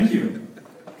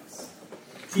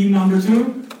Team number 2?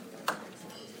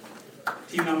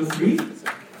 Team number 3?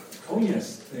 Oh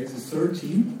yes, there's a third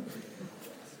team.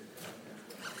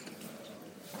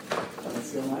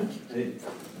 That's your mic. Hey.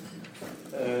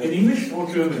 In English or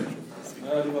German?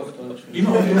 Ja, lieber auf Deutsch.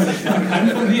 Lieber auf Deutsch, ja, kein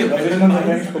Problem. Wir können noch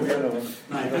Englisch probieren, aber.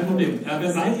 Nein, kein Problem.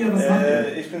 Wer seid ihr? Was macht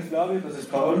ihr? Ich bin Flavio, das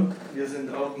ist Paul. Wir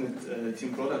sind auch mit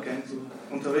Team Product Gang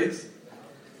unterwegs.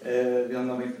 Wir haben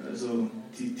damit, also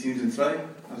die Teams sind zwei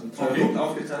Gruppen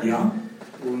aufgeteilt. Ja.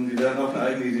 Und wir werden auch eine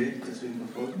eigene Idee deswegen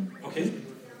verfolgen. Okay.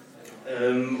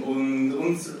 Und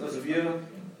uns,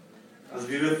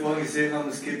 wie wir vorhin gesehen haben,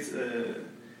 es geht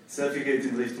sehr viel geht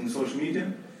in Richtung Social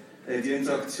Media. Die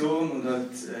Interaktion und halt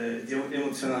die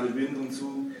emotionale Bindung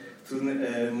zu den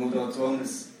Moderatoren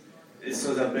ist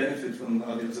so der Benefit von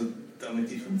Radio. Also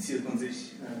damit differenziert man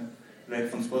sich weg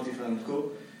von Spotify und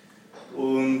Co.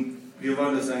 Und wir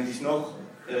wollen das eigentlich noch,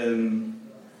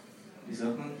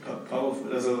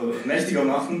 powerful, also mächtiger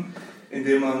machen,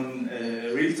 indem man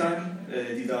Realtime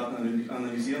die Daten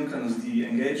analysieren kann, also die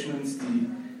Engagements,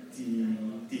 die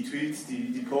Tweets,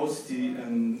 die Posts, die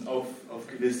auf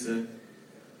gewisse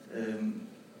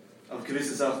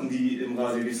Sachen, die im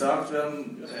Radio gesagt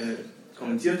werden,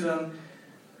 kommentiert werden.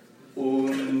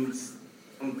 Und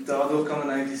dadurch kann man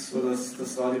eigentlich so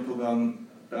das Radioprogramm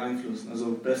beeinflussen,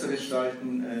 also besser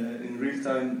gestalten, in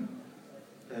Realtime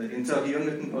interagieren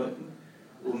mit den Leuten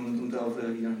und darauf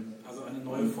reagieren. Also eine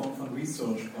neue Form von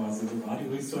Research quasi. Also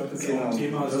Radio-Research ist genau. Ja auch ein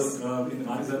Thema, das in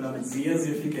Radiosendern mit sehr,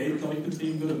 sehr viel Geld, glaube ich,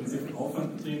 betrieben wird und mit sehr viel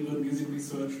Aufwand betrieben wird, Music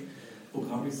Research,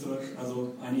 Programm Research,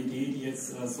 also eine Idee, die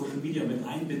jetzt Social Media mit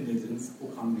einbindet ins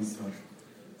Programm Research.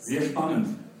 Sehr spannend.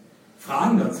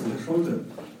 Fragen dazu, Herr Schulte?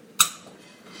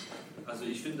 Also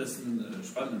ich finde das einen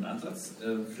spannenden Ansatz.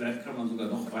 Vielleicht kann man sogar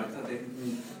noch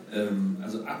weiterdenken.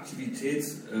 Also Aktivität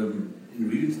in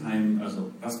Realtime,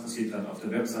 also was passiert dann auf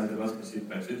der Webseite, was passiert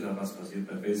bei Twitter, was passiert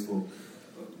bei Facebook,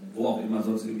 wo auch immer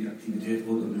sonst irgendwie Aktivität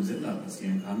rund um den Sender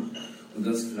passieren kann. Und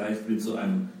das vielleicht mit so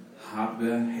einem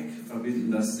Hardware-Hack verbinden,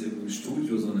 dass im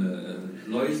Studio so eine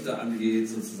Leuchte angeht,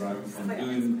 sozusagen von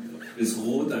grün bis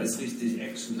rot, da ist richtig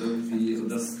Action irgendwie und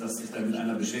dass sich damit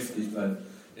einer beschäftigt, weil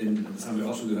das haben wir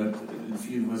auch schon gehört, in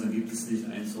vielen Häusern gibt es nicht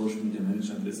einen Social Media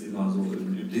Manager, der es immer so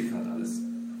im Blick hat alles.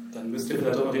 Dann müsst ihr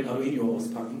vielleicht auch noch den Arduino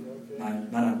auspacken. Nein,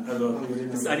 also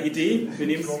das ist eine Idee, wir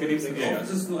nehmen es in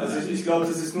Kauf. Also ich glaube,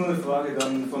 das ist nur eine Frage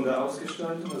dann von der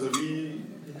Ausgestaltung, also wie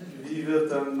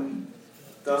wird dann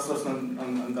das, was man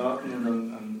an Daten und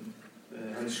an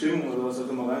Stimmung oder was auch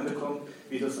immer reinbekommt,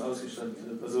 wie das ausgestaltet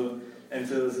wird. Also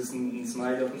entweder es ist ein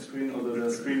Smiley auf dem Screen oder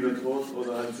der Screen wird rot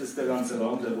oder halt ist der ganze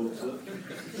Raum, der rot wird.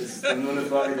 Das ist dann nur eine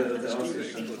Frage der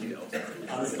Ausgestaltung.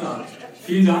 Alles klar.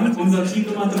 Vielen Dank, unser Team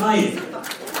Nummer 3.